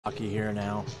Stratudacki here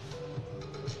now.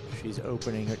 She's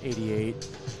opening at 88.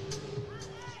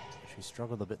 She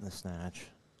struggled a bit in the snatch.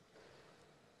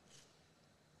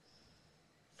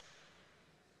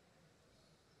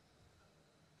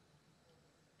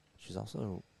 She's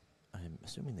also, I'm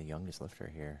assuming, the youngest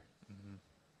lifter here. Mm-hmm.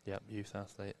 Yep, youth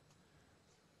athlete.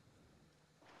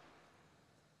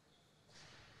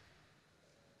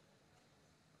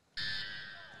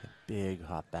 A big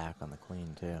hop back on the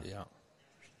clean too. Yeah.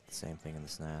 Same thing in the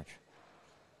snatch.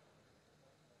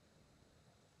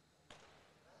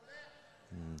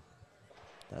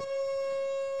 That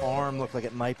arm looked like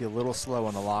it might be a little slow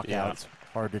on the lockout. Yeah. It's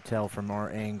hard to tell from our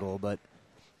angle, but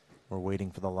we're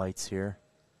waiting for the lights here.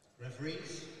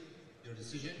 Referees, your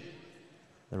decision.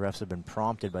 The refs have been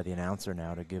prompted by the announcer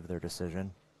now to give their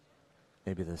decision.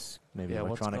 Maybe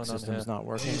electronic system's not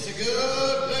working.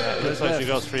 Yeah, it looks like she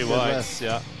got 3 wides.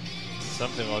 Yeah.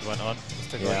 Something odd went on.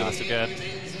 Let's take a look at this again.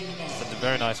 It's a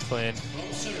very nice clean.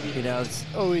 You know, it's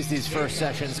always these first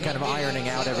sessions kind of ironing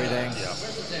out everything.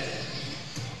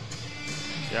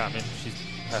 Yeah, I mean,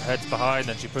 her head's behind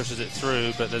and she pushes it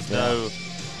through, but there's no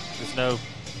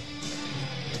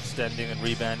extending and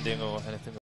rebanding or anything.